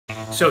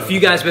So if you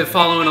guys have been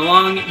following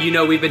along, you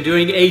know we've been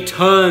doing a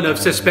ton of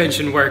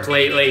suspension work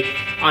lately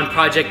on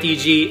Project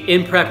EG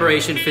in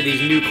preparation for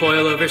these new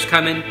coilovers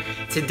coming.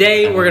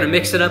 Today we're gonna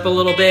mix it up a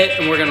little bit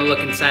and we're gonna look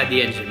inside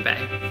the engine bay.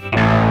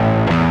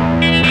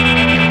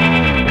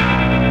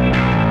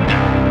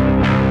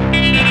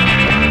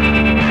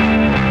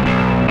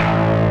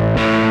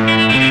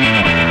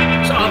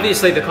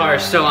 Obviously the car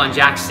is still on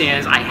jack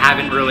stands. I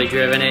haven't really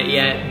driven it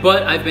yet,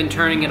 but I've been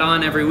turning it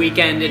on every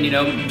weekend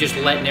and just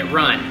letting it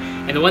run.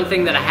 And the one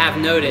thing that I have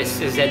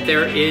noticed is that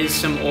there is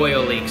some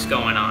oil leaks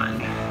going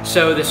on.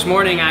 So this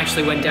morning I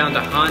actually went down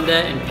to Honda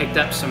and picked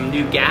up some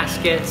new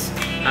gaskets,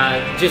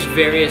 just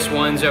various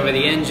ones over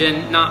the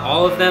engine, not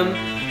all of them,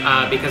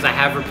 because I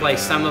have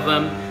replaced some of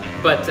them,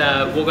 but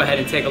we'll go ahead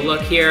and take a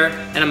look here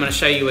and I'm gonna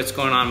show you what's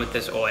going on with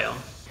this oil.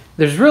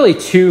 There's really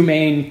two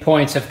main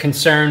points of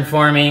concern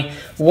for me.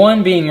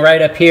 One being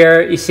right up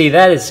here, you see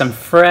that is some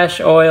fresh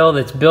oil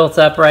that's built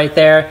up right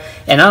there.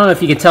 And I don't know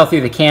if you can tell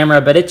through the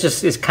camera, but it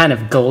just is kind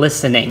of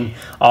glistening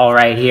all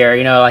right here,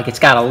 like it's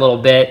got a little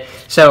bit.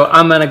 So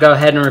I'm gonna go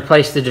ahead and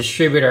replace the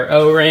distributor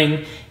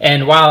O-ring.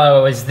 And while I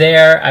was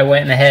there, I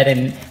went ahead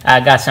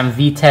and got some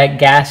Vtec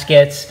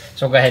gaskets.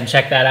 So we'll go ahead and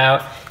check that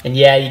out. And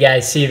yeah, you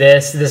guys see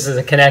this? This is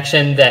a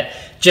connection that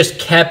just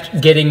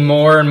kept getting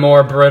more and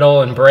more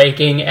brittle and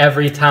breaking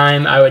every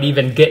time I would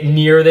even get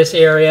near this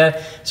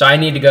area. So I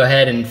need to go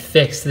ahead and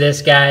fix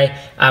this guy.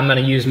 I'm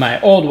gonna use my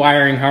old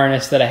wiring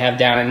harness that I have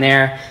down in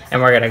there, and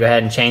we're gonna go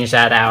ahead and change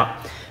that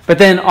out. But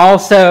then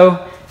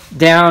also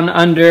down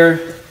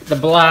under the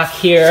block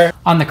here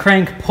on the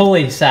crank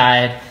pulley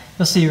side,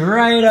 you'll see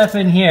right up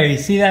in here, you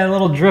see that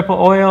little drip of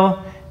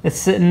oil that's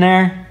sitting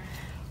there?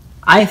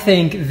 I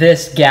think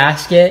this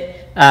gasket,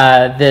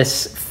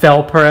 this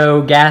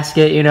Felpro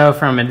gasket,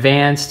 from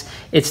Advanced,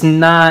 it's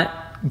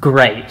not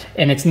great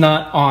and it's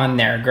not on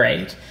there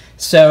great.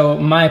 So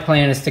my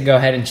plan is to go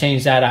ahead and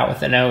change that out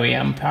with an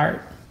OEM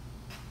part.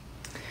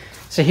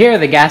 So here are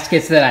the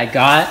gaskets that I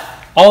got.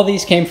 All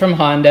these came from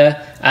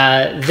Honda.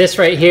 This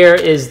right here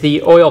is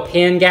the oil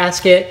pan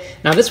gasket.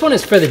 Now this one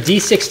is for the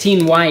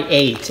D16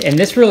 Y8, and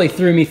this really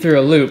threw me through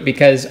a loop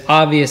because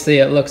obviously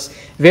it looks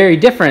very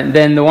different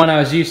than the one I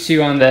was used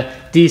to on the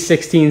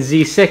D16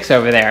 Z6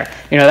 over there.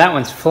 That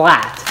one's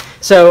flat.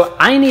 So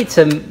I need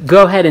to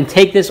go ahead and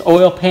take this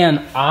oil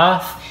pan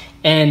off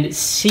and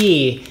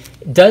see,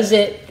 does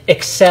it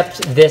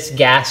accept this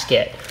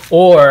gasket?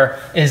 Or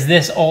is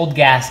this old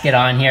gasket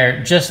on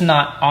here just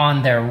not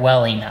on there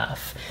well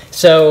enough?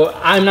 So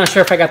I'm not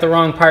sure if I got the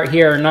wrong part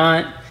here or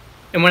not.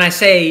 And when I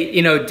say,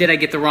 did I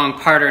get the wrong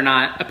part or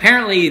not,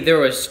 apparently there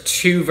was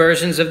two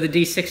versions of the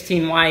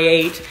D16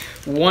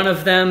 Y8. One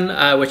of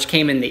them, which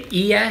came in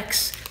the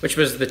EX, which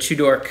was the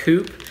two-door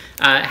coupe,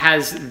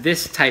 has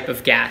this type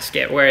of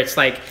gasket where it's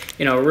like,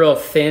 real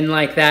thin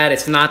like that.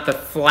 It's not the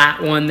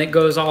flat one that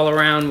goes all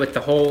around with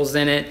the holes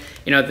in it,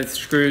 that the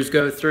screws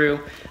go through.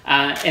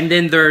 And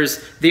then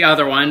there's the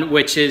other one,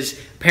 which is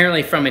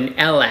apparently from an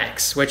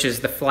LX, which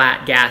is the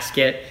flat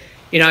gasket.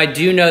 I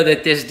do know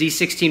that this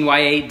D16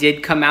 Y8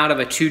 did come out of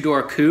a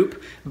two-door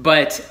coupe,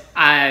 but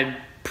I'm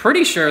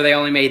pretty sure they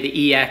only made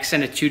the EX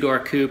in a two-door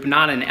coupe,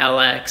 not an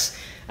LX.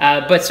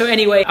 But so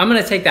anyway, I'm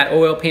gonna take that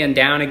oil pan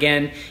down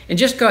again and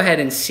just go ahead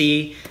and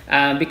see,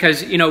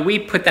 because we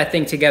put that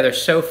thing together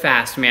so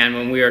fast, man,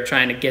 when we were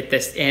trying to get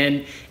this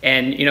in,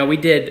 and we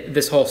did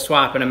this whole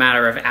swap in a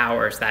matter of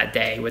hours that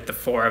day with the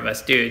four of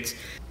us dudes.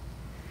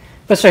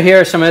 But so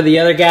here are some of the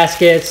other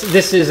gaskets.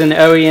 This is an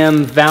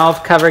OEM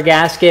valve cover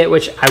gasket,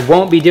 which I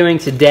won't be doing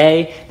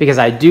today because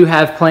I do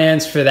have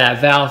plans for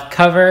that valve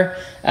cover.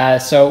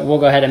 So we'll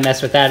go ahead and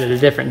mess with that at a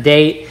different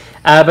date.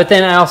 But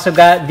then I also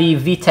got the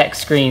Vtec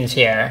screens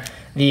here.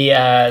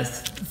 The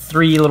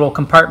three little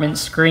compartment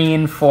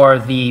screen for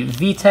the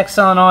Vtec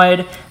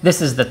solenoid.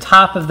 This is the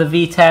top of the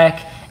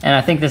Vtec, and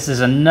I think this is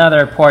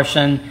another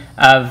portion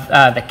of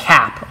the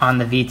cap on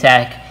the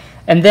Vtec.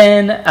 And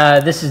then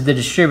this is the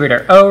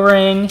distributor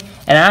O-ring,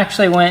 and I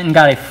actually went and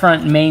got a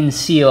front main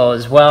seal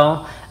as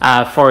well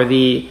for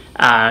the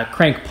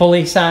crank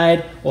pulley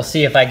side. We'll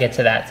see if I get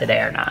to that today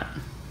or not.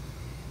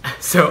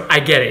 So I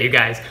get it, you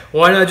guys.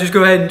 Why not just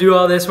go ahead and do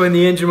all this when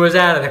the engine was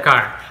out of the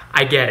car?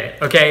 I get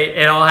it, okay?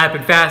 It all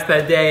happened fast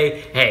that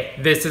day. Hey,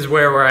 this is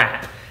where we're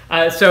at.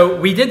 So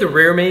we did the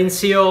rear main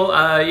seal,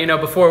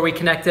 before we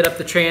connected up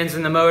the trans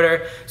and the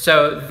motor.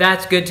 So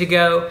that's good to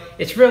go.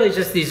 It's really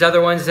just these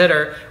other ones that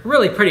are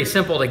really pretty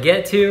simple to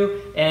get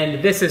to.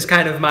 And this is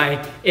kind of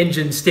my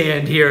engine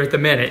stand here at the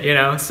minute,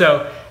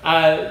 So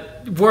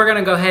we're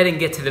gonna go ahead and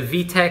get to the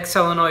Vtec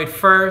solenoid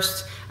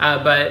first,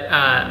 but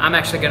I'm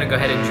actually gonna go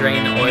ahead and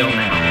drain the oil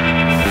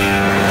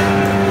now.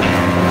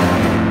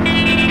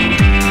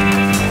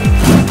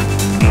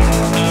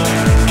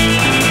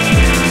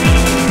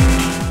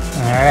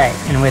 All right,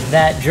 and with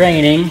that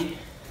draining,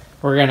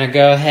 we're gonna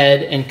go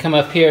ahead and come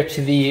up here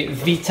to the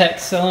Vtec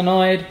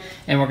solenoid,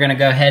 and we're gonna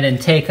go ahead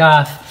and take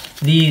off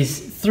these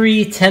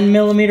 3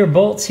 10mm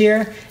bolts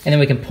here, and then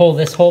we can pull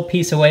this whole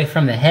piece away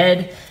from the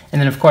head. And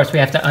then of course we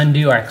have to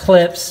undo our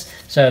clips.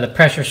 So the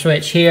pressure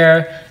switch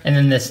here, and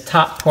then this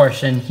top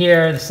portion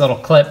here, this little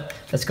clip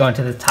that's going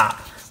to the top.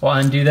 We'll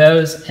undo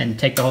those and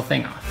take the whole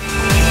thing off.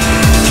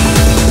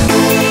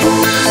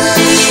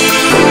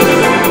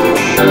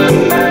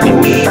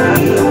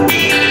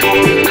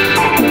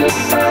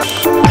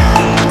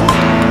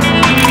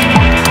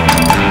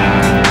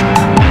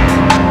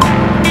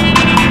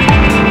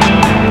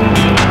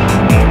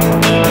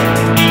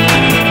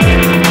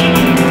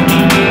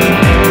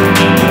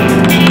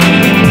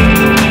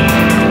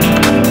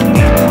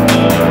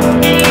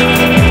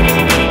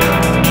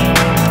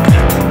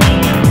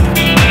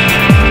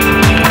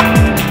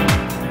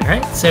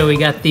 So we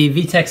got the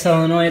Vtec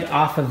solenoid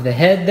off of the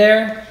head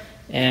there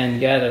and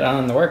got it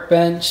on the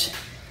workbench.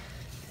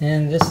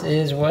 And this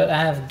is what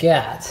I've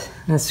got.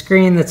 The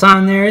screen that's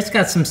on there, it's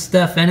got some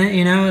stuff in it,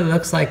 you know, it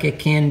looks like it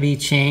can be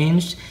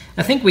changed.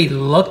 I think we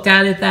looked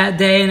at it that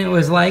day and it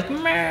was like,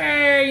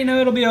 meh, you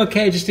know, it'll be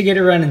okay just to get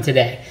it running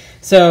today.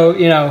 So,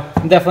 you know,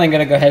 I'm definitely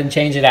gonna go ahead and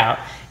change it out.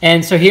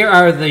 And so here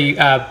are the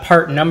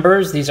part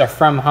numbers. These are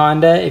from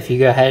Honda. If you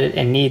go ahead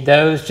and need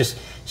those, just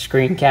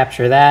screen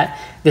capture that.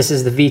 This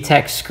is the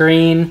Vtec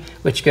screen,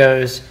 which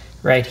goes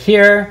right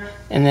here,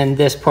 and then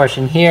this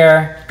portion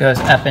here goes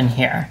up in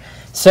here.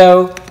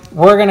 So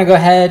we're gonna go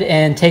ahead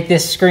and take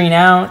this screen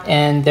out,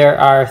 and there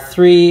are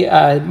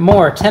 3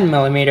 more 10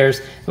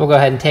 millimeters. We'll go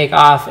ahead and take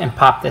off and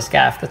pop this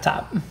guy off the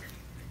top. All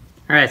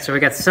right, so we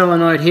got the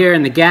solenoid here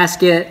and the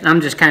gasket. I'm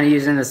just kind of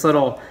using this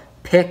little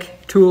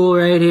pick tool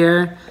right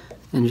here,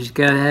 and just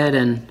go ahead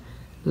and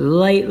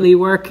lightly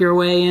work your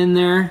way in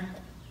there.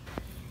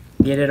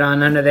 Get it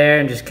on under there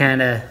and just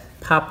kind of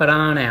pop it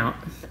on out.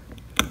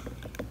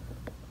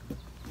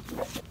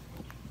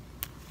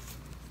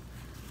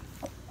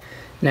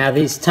 Now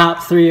these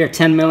top 3 are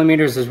 10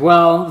 millimeters as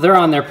well. They're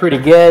on there pretty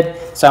good.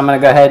 So I'm gonna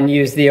go ahead and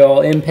use the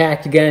old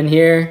impact gun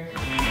here.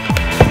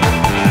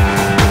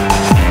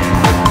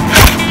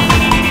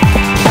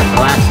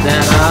 Blast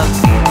that off.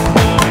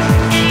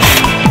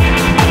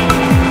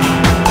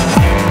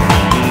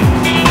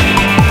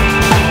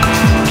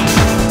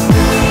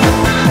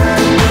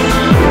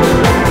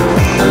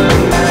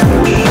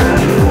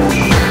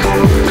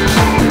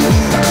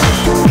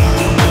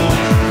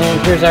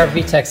 Here's our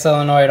Vtec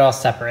solenoid all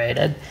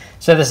separated.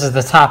 So this is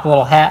the top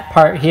little hat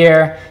part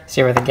here.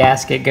 See where the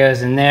gasket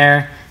goes in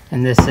there.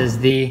 And this is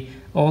the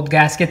old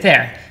gasket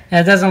there.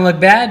 And it doesn't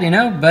look bad, you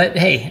know, but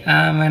hey,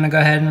 I'm gonna go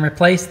ahead and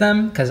replace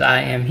them because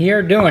I am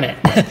here doing it.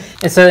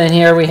 And so then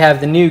here we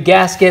have the new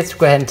gaskets. We'll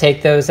go ahead and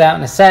take those out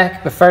in a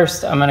sec. But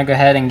first, I'm gonna go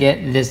ahead and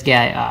get this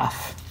guy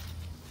off.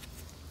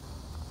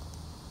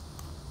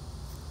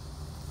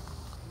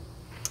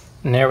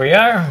 And there we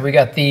are. We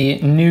got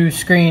the new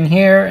screen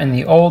here and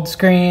the old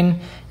screen.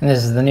 And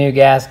this is the new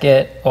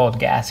gasket, old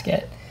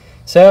gasket.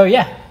 So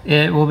yeah,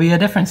 it will be a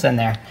difference in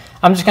there.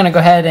 I'm just gonna go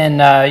ahead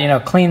and you know,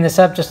 clean this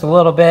up just a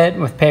little bit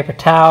with paper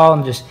towel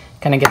and just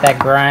kind of get that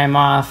grime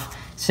off.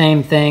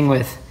 Same thing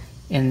with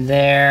in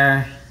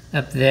there,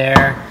 up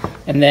there.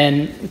 And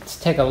then let's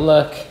take a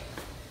look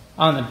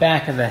on the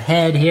back of the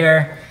head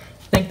here.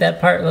 I think that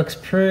part looks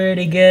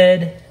pretty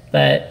good,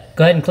 but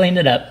go ahead and clean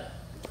it up.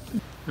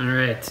 All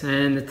right,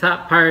 and the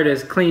top part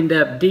is cleaned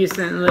up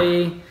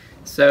decently.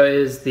 So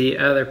is the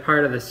other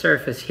part of the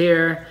surface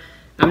here.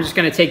 I'm just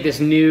gonna take this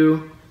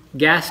new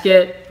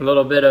gasket, a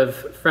little bit of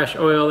fresh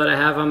oil that I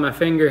have on my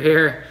finger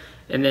here,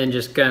 and then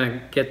just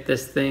gonna get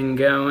this thing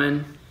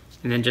going,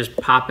 and then just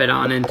pop it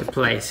on into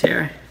place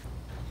here.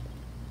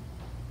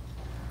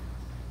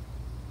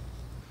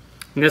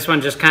 And this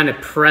one just kind of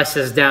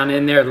presses down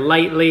in there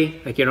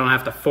lightly, like you don't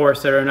have to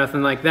force it or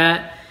nothing like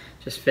that.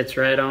 Just fits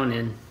right on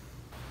in.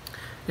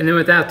 And then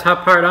with that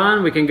top part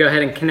on, we can go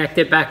ahead and connect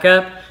it back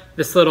up.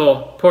 This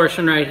little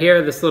portion right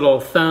here, this little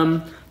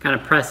thumb kind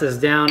of presses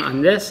down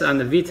on this, on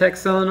the Vtec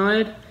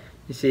solenoid.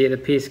 You see the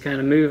piece kind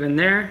of moving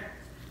there.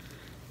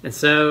 And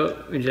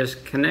so we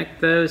just connect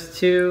those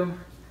two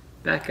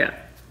back up.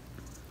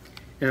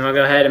 And we'll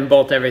go ahead and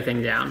bolt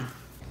everything down.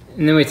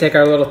 And then we take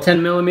our little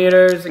 10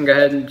 millimeters and go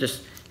ahead and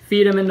just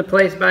feed them into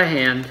place by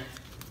hand.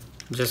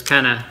 Just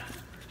kind of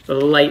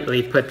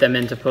lightly put them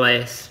into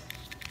place.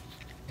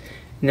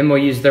 And then we'll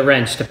use the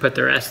wrench to put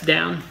the rest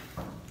down.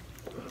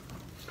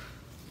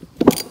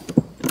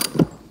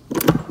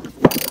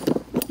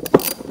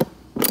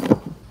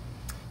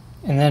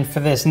 And then for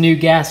this new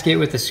gasket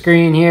with the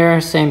screen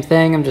here, same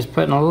thing. I'm just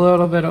putting a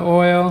little bit of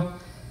oil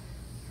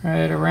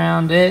right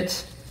around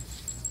it.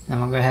 And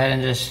we'll go ahead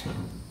and just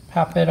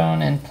pop it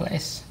on in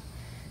place.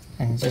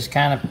 And just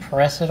kind of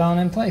press it on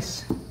in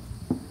place.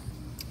 And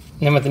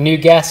then with the new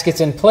gaskets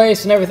in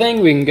place and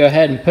everything, we can go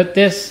ahead and put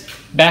this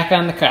back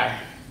on the car.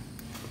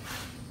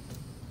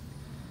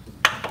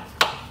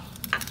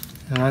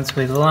 And once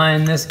we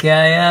line this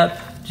guy up,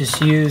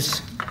 just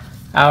use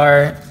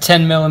our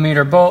 10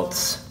 millimeter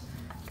bolts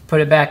to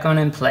put it back on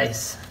in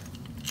place.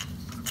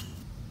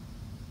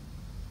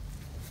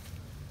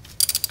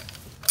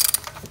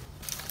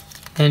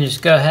 And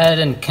just go ahead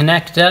and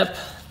connect up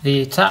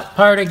the top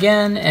part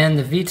again and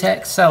the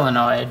Vtec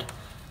solenoid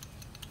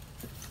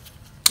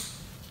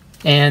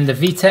and the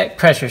Vtec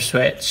pressure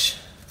switch.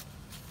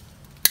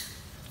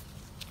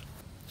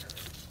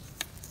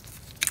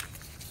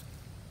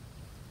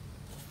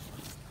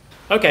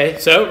 Okay,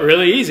 so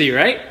really easy,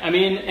 right? I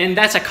mean, and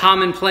that's a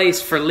common place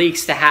for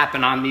leaks to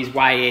happen on these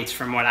Y8s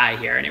from what I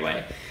hear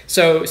anyway.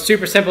 So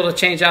super simple to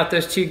change out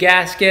those 2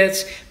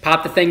 gaskets,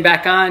 pop the thing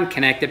back on,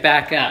 connect it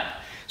back up.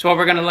 So what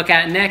we're gonna look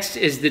at next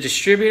is the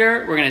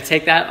distributor. We're gonna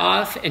take that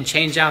off and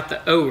change out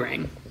the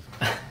O-ring.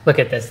 Look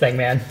at this thing,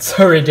 man, it's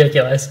so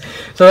ridiculous.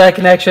 So that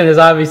connection is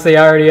obviously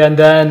already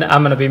undone.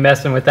 I'm gonna be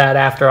messing with that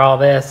after all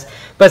this.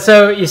 But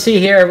so you see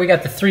here, we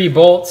got the 3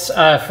 bolts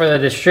for the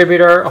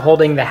distributor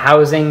holding the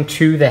housing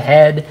to the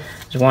head.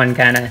 There's one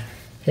kind of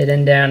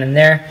hidden down in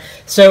there.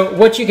 So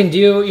what you can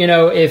do, you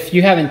know, if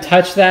you haven't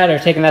touched that or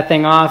taken that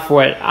thing off,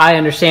 what I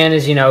understand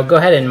is, you know, go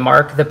ahead and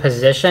mark the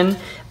position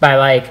by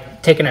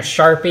like taking a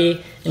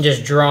Sharpie and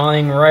just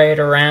drawing right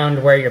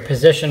around where your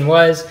position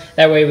was.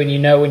 That way when you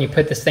know when you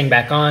put this thing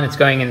back on, it's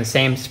going in the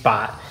same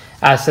spot.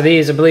 So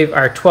these, I believe,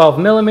 are 12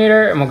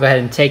 millimeter, and we'll go ahead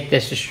and take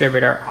this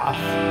distributor off.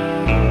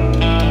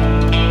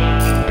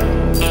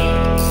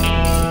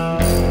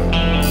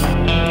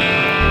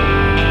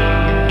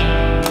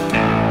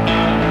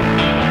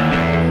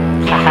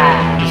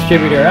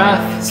 Distributor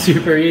off,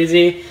 super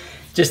easy.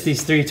 Just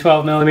these 3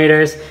 12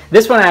 millimeters.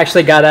 This one I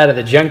actually got out of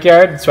the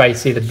junkyard. That's why you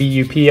see the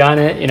BUP on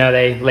it. You know,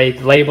 they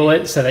label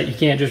it so that you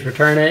can't just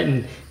return it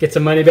and get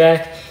some money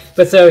back.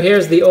 But so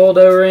here's the old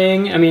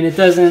O-ring. I mean, it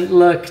doesn't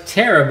look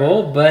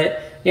terrible,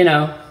 but you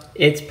know,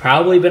 it's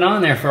probably been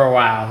on there for a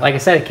while. Like I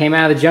said, it came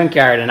out of the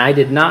junkyard and I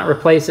did not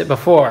replace it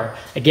before.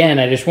 Again,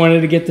 I just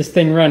wanted to get this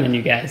thing running,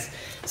 you guys.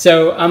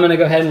 So I'm gonna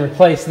go ahead and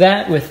replace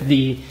that with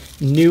the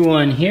new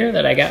one here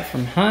that I got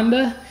from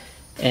Honda.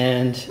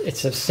 And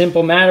it's a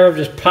simple matter of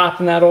just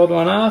popping that old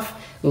one off,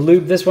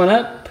 lube this one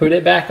up, put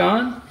it back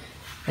on,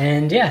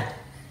 and yeah,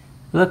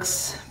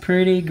 looks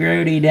pretty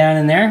grody down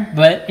in there,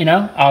 but you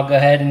know, I'll go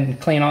ahead and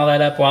clean all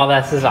that up while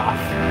this is off.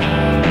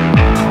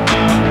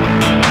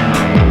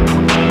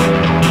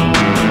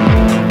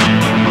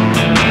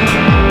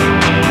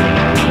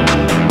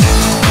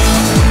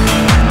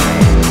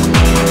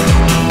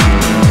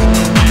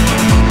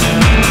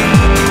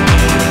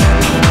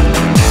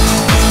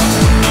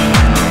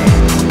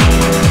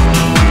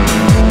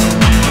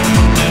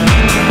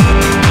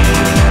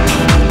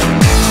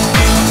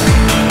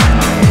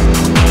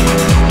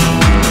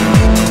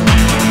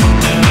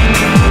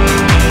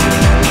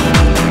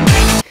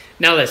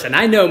 Now listen,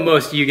 I know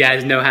most of you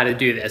guys know how to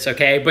do this,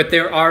 okay? But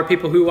there are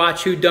people who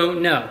watch who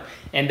don't know,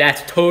 and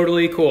that's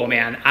totally cool,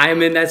 man.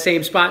 I'm in that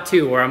same spot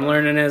too, where I'm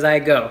learning as I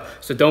go.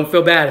 So don't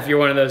feel bad if you're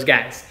one of those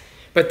guys.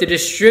 But the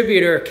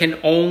distributor can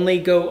only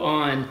go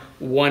on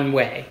one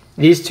way.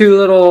 These 2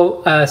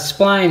 little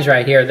splines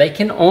right here, they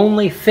can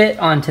only fit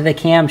onto the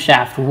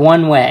camshaft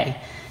one way.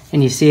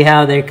 And you see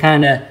how they're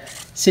kind of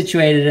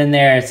situated in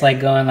there? It's like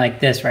going like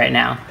this right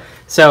now.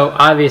 So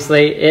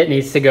obviously it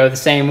needs to go the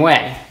same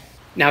way.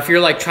 Now, if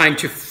you're like trying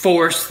to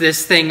force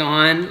this thing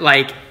on,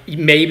 like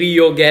maybe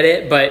you'll get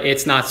it, but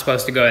it's not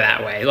supposed to go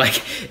that way.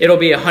 Like it'll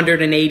be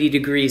 180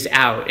 degrees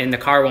out and the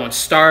car won't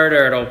start,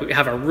 or it'll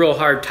have a real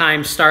hard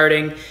time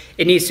starting.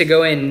 It needs to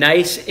go in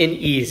nice and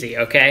easy,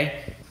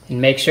 okay? And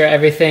make sure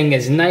everything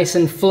is nice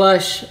and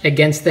flush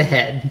against the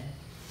head. And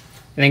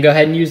then go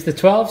ahead and use the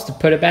 12s to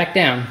put it back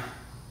down.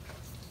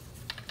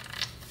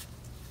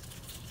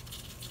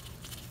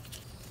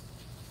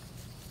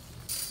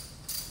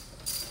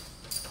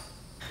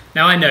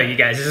 Now I know you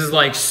guys, this is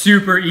like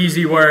super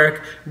easy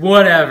work,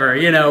 whatever,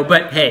 you know,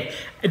 but hey,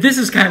 this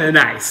is kind of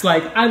nice.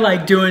 Like I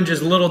like doing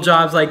just little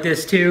jobs like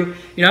this too.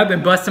 You know, I've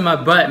been busting my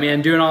butt,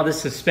 man, doing all this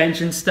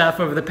suspension stuff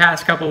over the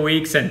past couple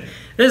weeks, and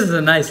this is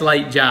a nice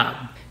light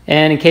job.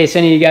 And in case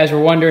any of you guys were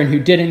wondering who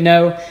didn't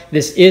know,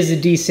 this is a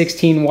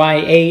D16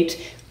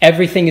 Y8.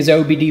 Everything is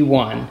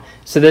OBD1.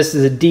 So this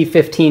is a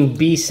D15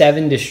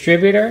 B7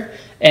 distributor,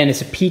 and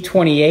it's a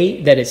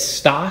P28 that is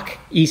stock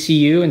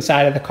ECU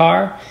inside of the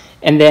car.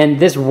 And then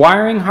this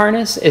wiring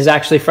harness is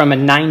actually from a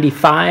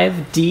 95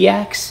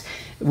 DX.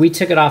 We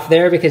took it off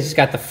there because it's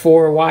got the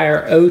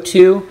 4-wire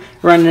O2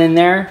 running in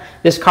there.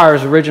 This car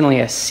was originally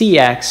a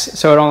CX,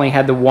 so it only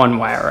had the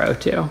 1-wire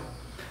O2. All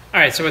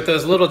right, so with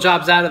those little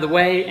jobs out of the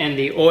way and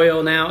the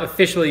oil now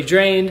officially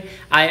drained,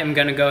 I am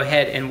gonna go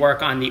ahead and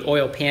work on the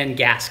oil pan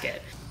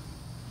gasket.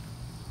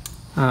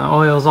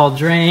 Oil's all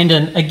drained,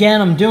 and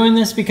again, I'm doing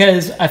this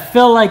because I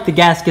feel like the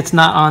gasket's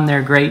not on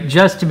there great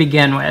just to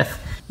begin with.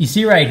 You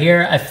see right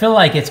here, I feel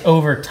like it's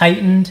over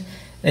tightened.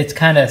 It's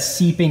kind of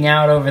seeping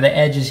out over the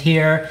edges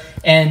here.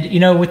 And you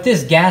know, with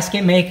this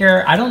gasket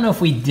maker, I don't know if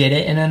we did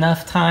it in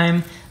enough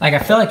time. Like I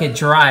feel like it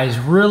dries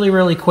really,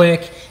 really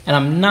quick, and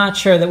I'm not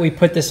sure that we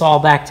put this all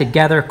back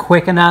together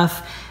quick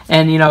enough.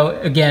 And you know,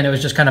 again, it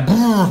was just kind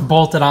of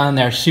bolted on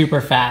there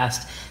super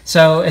fast.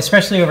 So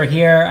especially over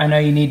here, I know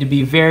you need to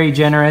be very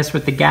generous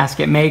with the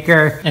gasket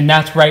maker, and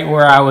that's right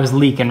where I was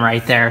leaking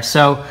right there.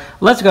 So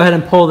let's go ahead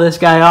and pull this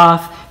guy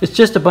off. It's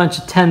just a bunch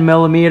of 10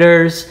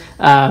 millimeters,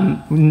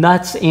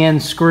 nuts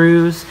and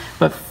screws.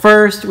 But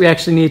first, we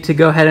actually need to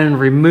go ahead and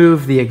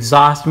remove the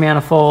exhaust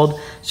manifold.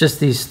 It's just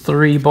these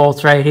 3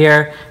 bolts right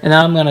here. And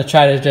then I'm gonna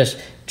try to just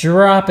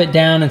drop it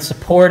down and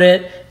support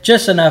it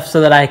just enough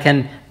so that I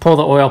can pull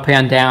the oil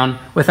pan down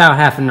without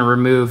having to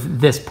remove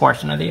this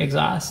portion of the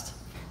exhaust.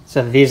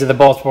 So these are the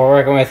bolts we're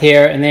working with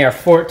here, and they are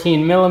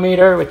 14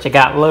 millimeter, which I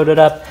got loaded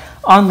up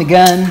on the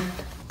gun.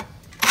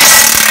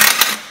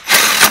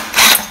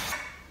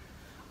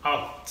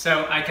 Oh,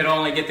 so I could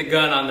only get the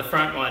gun on the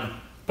front one.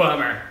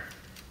 Bummer.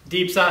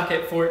 Deep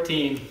socket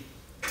 14.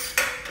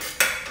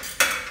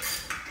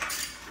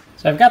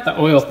 So I've got the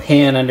oil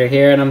pan under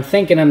here, and I'm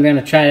thinking I'm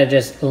gonna try to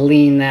just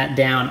lean that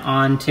down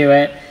onto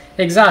it.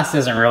 The exhaust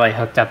isn't really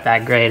hooked up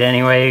that great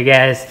anyway, you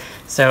guys,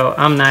 so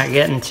I'm not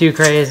getting too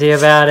crazy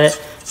about it.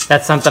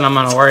 That's something I'm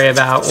gonna worry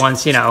about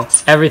once, you know,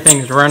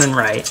 everything's running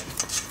right.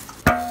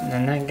 And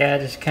then that guy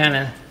just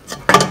kinda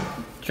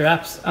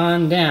drops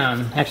on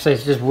down. Actually,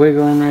 it's just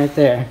wiggling right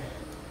there.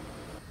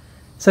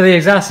 So the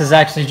exhaust is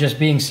actually just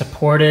being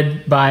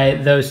supported by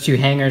those two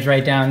hangers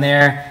right down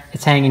there.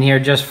 It's hanging here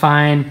just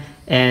fine.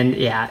 And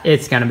yeah,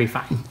 it's gonna be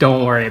fine.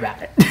 Don't worry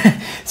about it.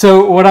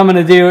 So what I'm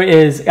gonna do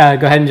is go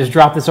ahead and just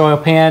drop this oil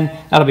pan.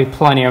 That'll be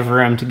plenty of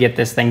room to get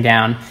this thing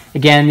down.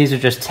 Again, these are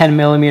just 10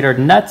 millimeter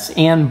nuts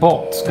and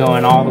bolts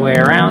going all the way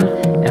around,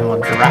 and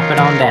we'll drop it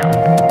on down.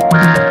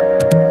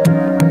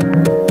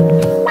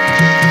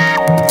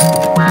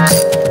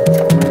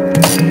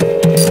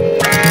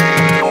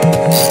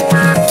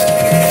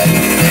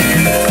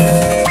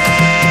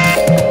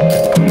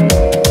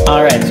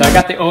 So I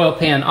got the oil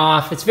pan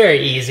off. It's very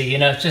easy, you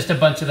know, it's just a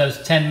bunch of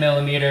those 10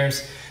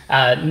 millimeters,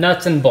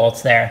 nuts and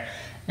bolts there.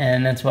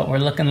 And that's what we're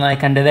looking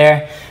like under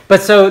there.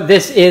 But so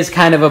this is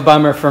kind of a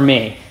bummer for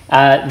me.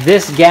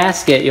 This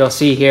gasket you'll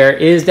see here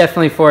is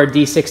definitely for a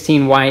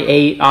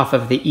D16Y8 off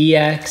of the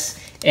EX.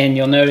 And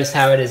you'll notice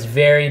how it is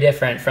very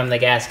different from the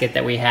gasket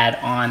that we had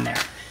on there.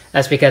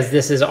 That's because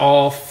this is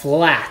all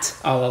flat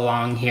all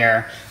along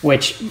here,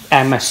 which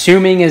I'm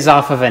assuming is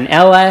off of an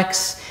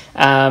LX.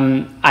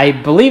 I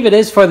believe it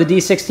is for the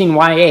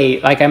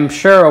D16Y8. Like, I'm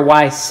sure a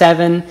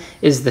Y7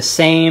 is the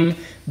same,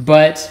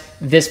 but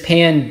this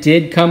pan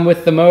did come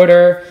with the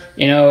motor.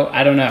 You know,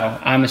 I don't know.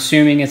 I'm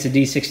assuming it's a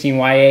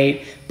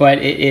D16Y8, but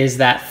it is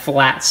that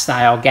flat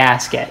style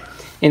gasket.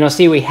 And you'll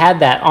see we had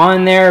that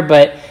on there,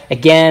 but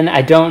again,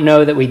 I don't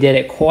know that we did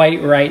it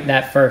quite right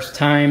that first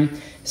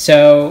time.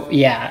 So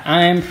yeah,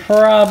 I'm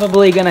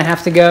probably gonna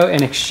have to go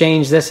and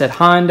exchange this at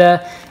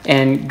Honda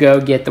and go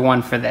get the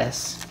one for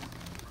this.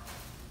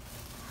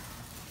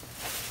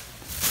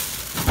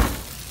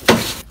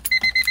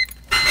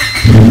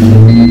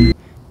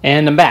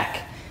 And I'm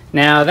back.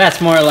 Now that's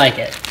more like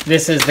it.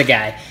 This is the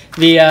guy.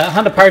 The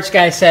Honda parts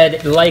guy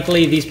said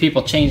likely these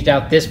people changed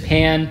out this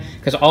pan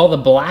because all the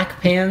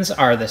black pans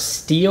are the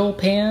steel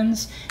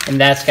pans,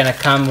 and that's gonna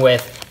come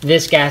with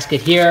this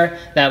gasket here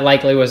that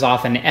likely was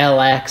off an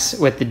LX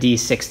with the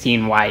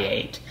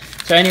D16Y8.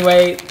 So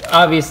anyway,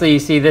 obviously you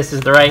see this is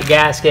the right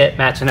gasket,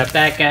 matching up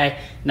that guy,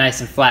 nice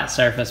and flat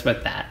surface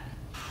with that.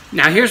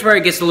 Now here's where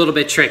it gets a little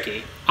bit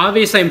tricky.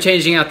 Obviously I'm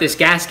changing out this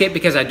gasket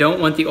because I don't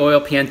want the oil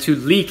pan to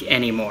leak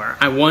anymore.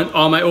 I want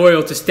all my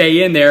oil to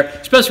stay in there,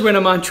 especially when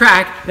I'm on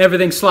track and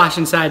everything's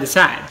sloshing side to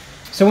side.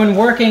 So when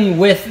working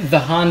with the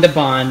Honda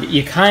Bond,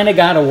 you kind of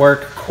got to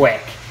work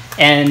quick.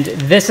 And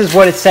this is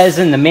what it says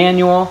in the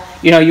manual.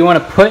 You know, you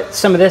want to put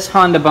some of this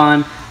Honda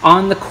Bond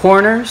on the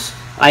corners,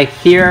 like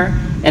here,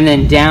 and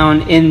then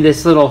down in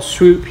this little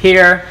swoop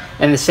here,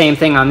 and the same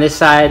thing on this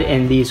side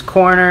in these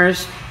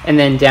corners, and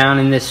then down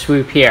in this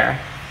swoop here.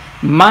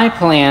 My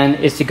plan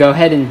is to go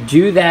ahead and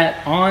do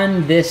that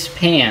on this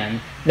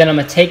pan. Then I'm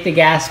going to take the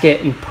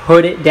gasket and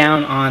put it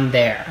down on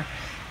there.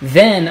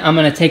 Then I'm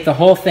going to take the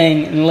whole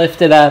thing and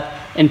lift it up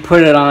and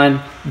put it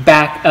on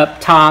back up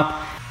top.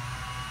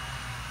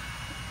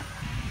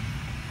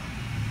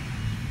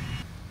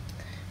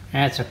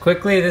 Alright, so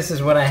quickly, this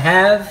is what I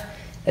have.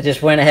 I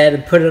just went ahead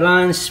and put it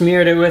on,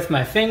 smeared it with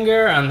my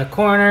finger on the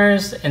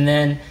corners, and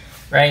then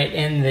right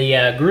in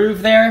the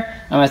groove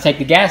there, I'm going to take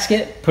the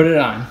gasket, put it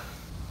on.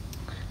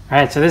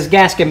 Alright, so this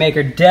gasket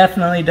maker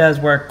definitely does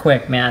work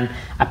quick, man.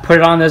 I put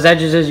it on those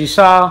edges as you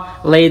saw,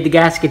 laid the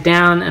gasket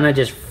down, and I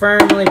just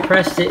firmly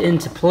pressed it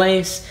into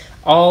place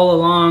all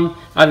along.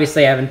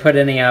 Obviously, I haven't put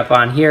any up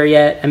on here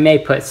yet. I may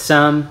put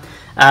some,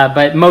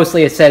 but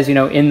mostly it says, you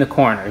know, in the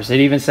corners. It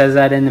even says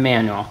that in the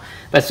manual.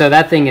 But so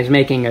that thing is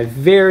making a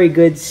very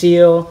good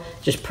seal.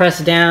 Just press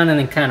down and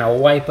then kind of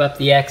wipe up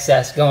the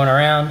excess going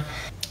around.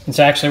 And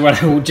so actually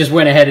what I just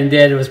went ahead and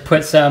did was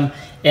put some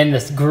in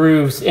the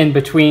grooves in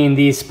between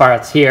these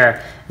parts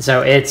here.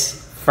 So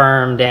it's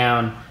firm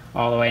down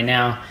all the way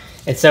now.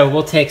 And so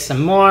we'll take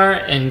some more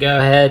and go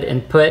ahead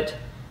and put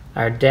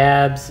our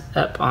dabs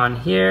up on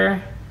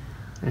here.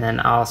 And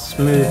then I'll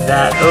smooth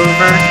that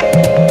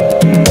over.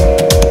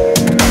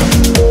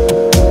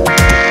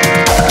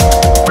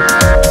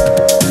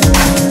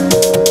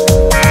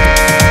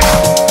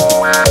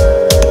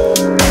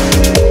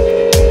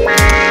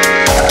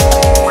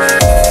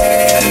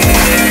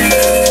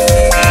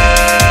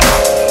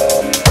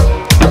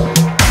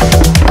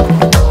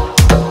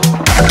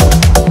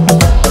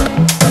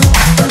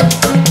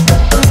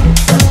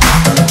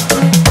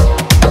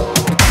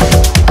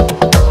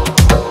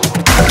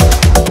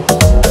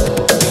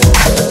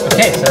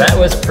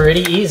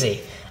 Pretty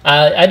easy.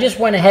 I just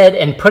went ahead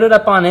and put it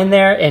up on in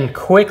there and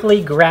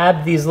quickly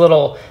grabbed these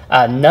little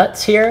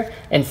nuts here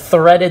and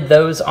threaded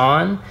those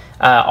on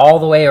all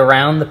the way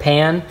around the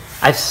pan.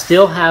 I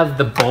still have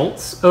the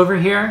bolts over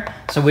here,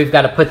 so we've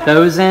got to put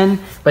those in,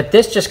 but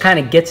this just kind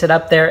of gets it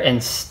up there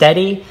and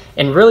steady,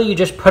 and really you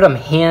just put them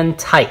hand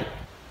tight.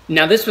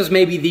 Now this was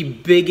maybe the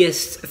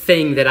biggest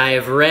thing that I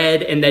have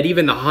read, and that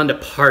even the Honda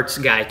parts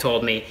guy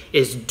told me,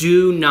 is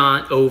do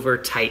not over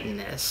tighten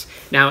this.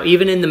 Now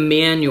even in the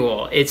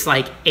manual, it's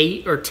like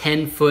 8 or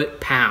 10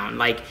 foot-pound.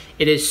 Like,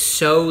 it is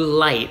so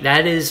light.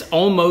 That is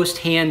almost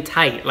hand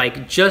tight,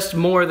 like just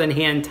more than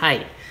hand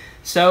tight.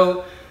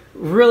 So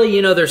really,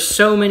 you know, there's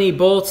so many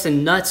bolts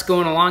and nuts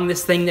going along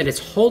this thing that it's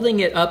holding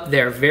it up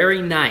there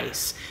very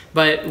nice.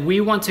 But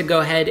we want to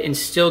go ahead and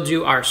still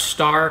do our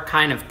star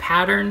kind of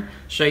pattern.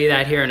 Show you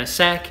that here in a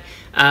sec.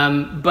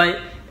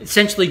 But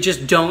essentially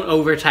just don't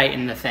over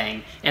tighten the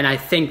thing. And I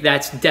think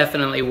that's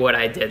definitely what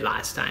I did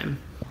last time.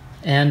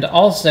 And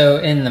also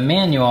in the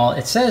manual,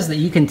 it says that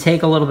you can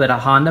take a little bit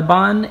of Honda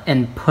Bond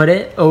and put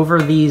it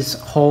over these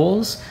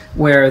holes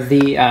where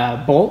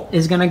the bolt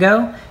is gonna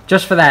go,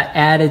 just for that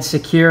added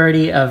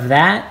security of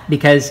that,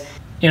 because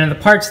you know the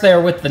parts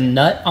there with the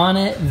nut on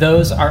it,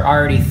 those are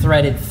already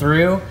threaded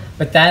through,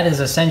 but that is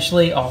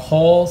essentially a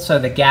hole, so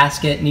the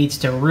gasket needs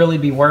to really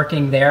be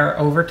working there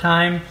over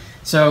time.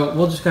 So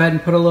we'll just go ahead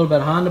and put a little bit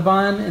of Honda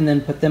Bond and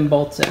then put them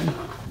bolts in.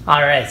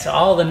 All right, so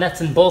all the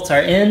nuts and bolts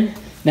are in.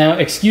 Now,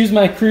 excuse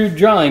my crude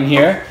drawing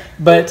here,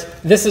 but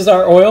this is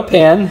our oil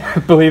pan,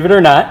 believe it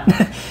or not.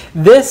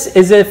 This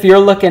is if you're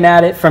looking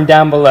at it from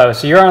down below.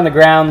 So you're on the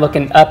ground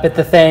looking up at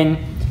the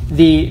thing.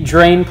 The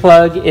drain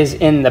plug is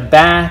in the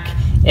back,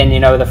 and you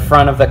know the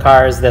front of the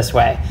car is this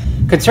way.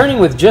 Concerning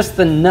with just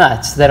the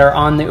nuts that are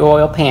on the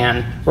oil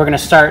pan, we're gonna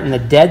start in the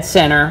dead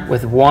center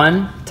with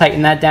 1,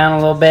 tighten that down a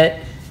little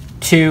bit,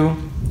 2,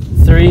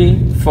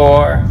 3,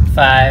 4,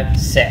 5,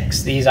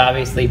 6. These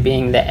obviously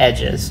being the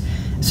edges.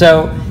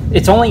 So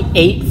it's only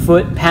 8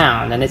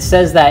 foot-pound, and it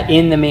says that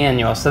in the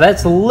manual. So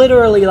that's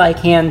literally like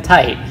hand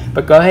tight,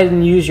 but go ahead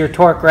and use your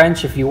torque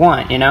wrench if you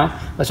want, you know?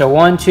 So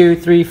 1, 2,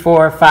 3,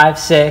 4, 5,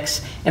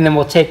 6, and then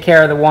we'll take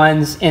care of the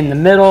ones in the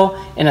middle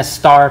in a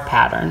star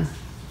pattern.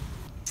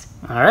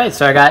 All right,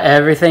 so I got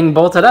everything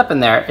bolted up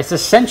in there. It's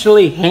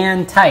essentially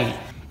hand tight.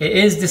 It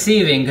is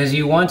deceiving because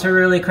you want to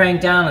really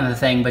crank down on the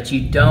thing, but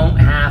you don't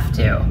have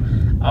to.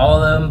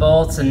 All of them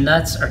bolts and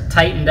nuts are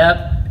tightened up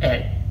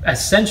at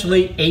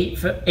essentially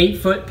 8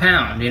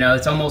 foot-pound. You know,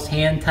 it's almost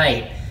hand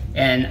tight.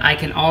 And I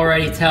can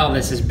already tell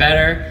this is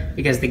better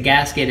because the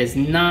gasket is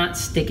not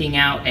sticking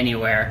out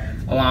anywhere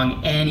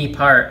along any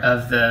part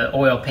of the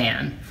oil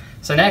pan.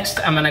 So next,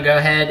 I'm gonna go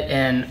ahead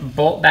and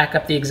bolt back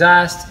up the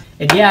exhaust.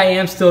 And yeah, I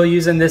am still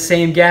using this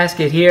same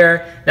gasket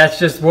here. That's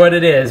just what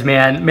it is,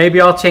 man.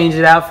 Maybe I'll change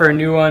it out for a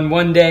new one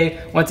one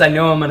day once I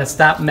know I'm gonna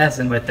stop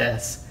messing with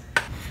this.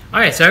 All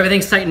right, so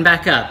everything's tightened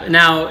back up.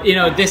 Now, you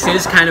know, this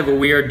is kind of a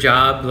weird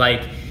job.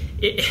 Like,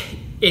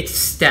 it's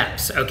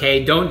steps,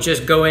 okay? Don't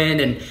just go in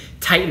and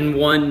tighten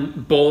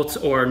one bolt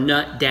or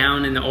nut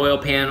down in the oil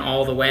pan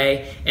all the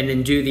way and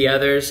then do the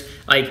others.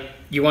 Like,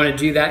 you want to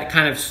do that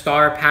kind of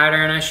star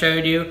pattern I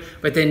showed you,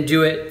 but then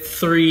do it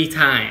 3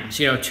 times,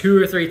 you know, 2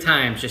 or 3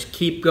 times. Just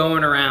keep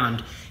going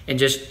around and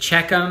just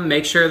check them,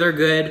 make sure they're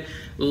good.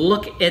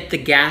 Look at the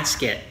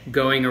gasket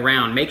going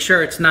around. Make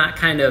sure it's not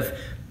kind of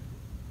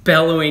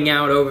bellowing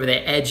out over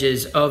the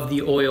edges of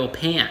the oil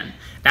pan.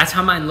 That's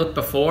how mine looked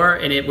before,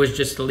 and it was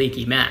just a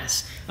leaky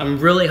mess. I'm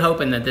really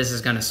hoping that this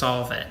is gonna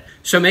solve it.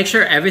 So make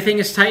sure everything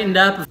is tightened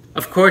up.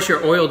 Of course,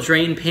 your oil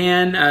drain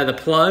pan, the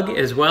plug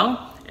as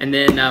well. And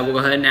then we'll go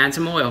ahead and add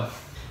some oil.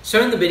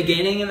 So in the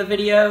beginning of the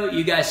video,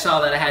 you guys saw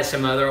that I had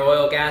some other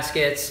oil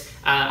gaskets.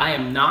 I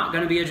am not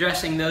gonna be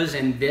addressing those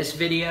in this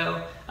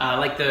video.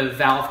 Like the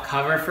valve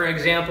cover, for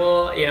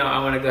example, you know, I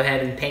wanna go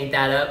ahead and paint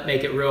that up,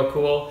 make it real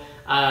cool.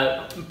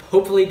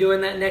 Hopefully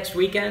doing that next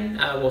weekend.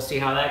 We'll see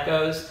how that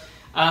goes.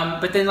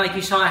 But then like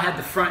you saw, I had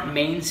the front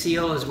main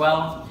seal as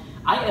well.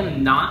 I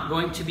am not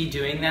going to be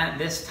doing that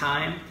this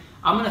time.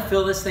 I'm gonna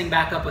fill this thing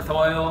back up with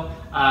oil,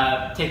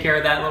 take care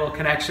of that little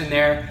connection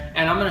there,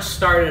 and I'm gonna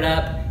start it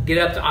up, get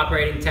it up to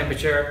operating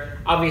temperature.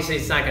 Obviously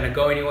it's not gonna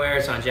go anywhere,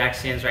 it's on jack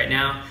stands right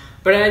now,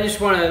 but I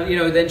just wanna, you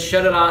know, then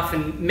shut it off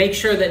and make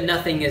sure that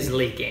nothing is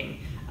leaking.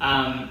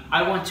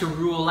 I want to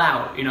rule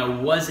out, you know,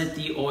 was it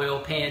the oil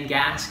pan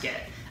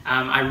gasket?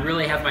 I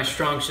really have my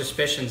strong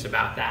suspicions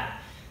about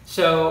that.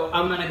 So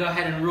I'm gonna go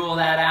ahead and rule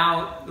that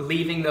out,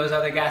 leaving those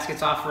other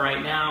gaskets off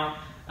right now.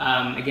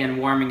 Again,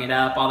 warming it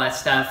up, all that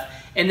stuff.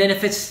 And then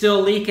if it's still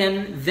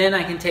leaking, then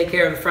I can take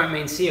care of the front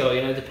main seal,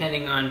 you know,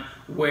 depending on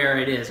where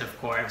it is, of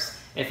course.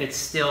 If it's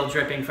still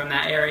dripping from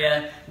that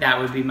area, that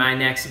would be my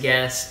next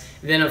guess.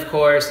 Then, of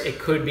course, it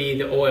could be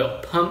the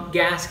oil pump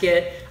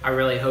gasket. I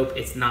really hope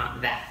it's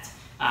not that.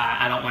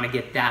 I don't want to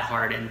get that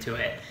hard into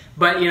it.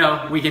 But, you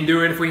know, we can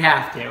do it if we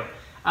have to.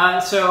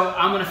 So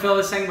I'm going to fill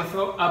this thing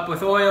up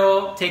with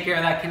oil, take care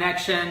of that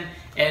connection,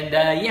 and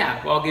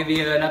yeah, well, I'll give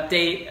you an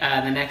update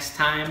the next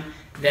time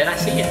that I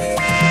see it.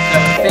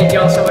 So thank you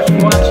all so much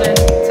for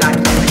watching.